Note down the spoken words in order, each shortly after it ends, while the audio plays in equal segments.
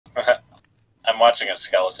I'm watching a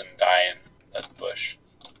skeleton die in a bush.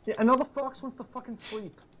 Yeah, another fox wants to fucking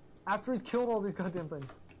sleep. After he's killed all these goddamn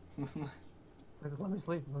things. It's like, let me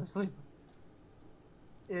sleep, let me sleep.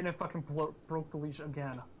 And it fucking broke the leash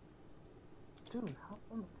again. Dude, how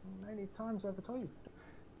 90 times do I have to tell you?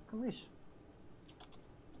 Fucking leash.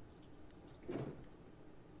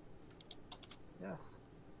 Yes.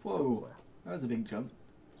 Whoa, that was a big jump.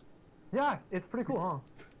 Yeah, it's pretty cool,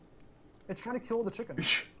 huh? It's trying to kill the chicken.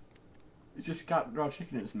 It just got raw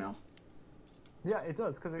chicken in its mouth. Yeah, it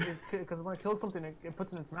does, because when it kills something, it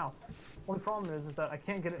puts it in its mouth. Only problem is that I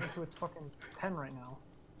can't get it into its fucking pen right now.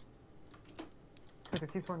 Because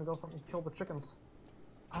it keeps wanting to go fucking kill the chickens.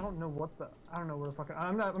 I don't know what the... I don't know where the fucking...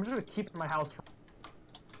 I'm just gonna keep it in my house.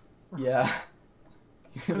 Yeah.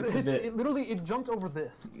 It Literally, it jumped over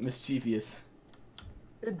this. mischievous.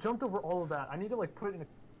 It jumped over all of that. I need to, like, put it in a...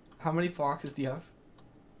 How many foxes do you have?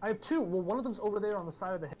 I have two. Well, one of them's over there on the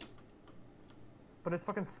side of the hill. But it's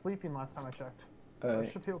fucking sleeping last time I checked.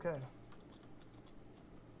 It should be okay.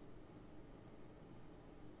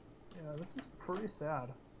 Yeah, this is pretty sad.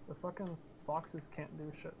 The fucking foxes can't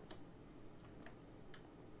do shit.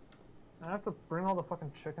 I have to bring all the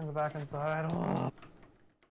fucking chickens back inside.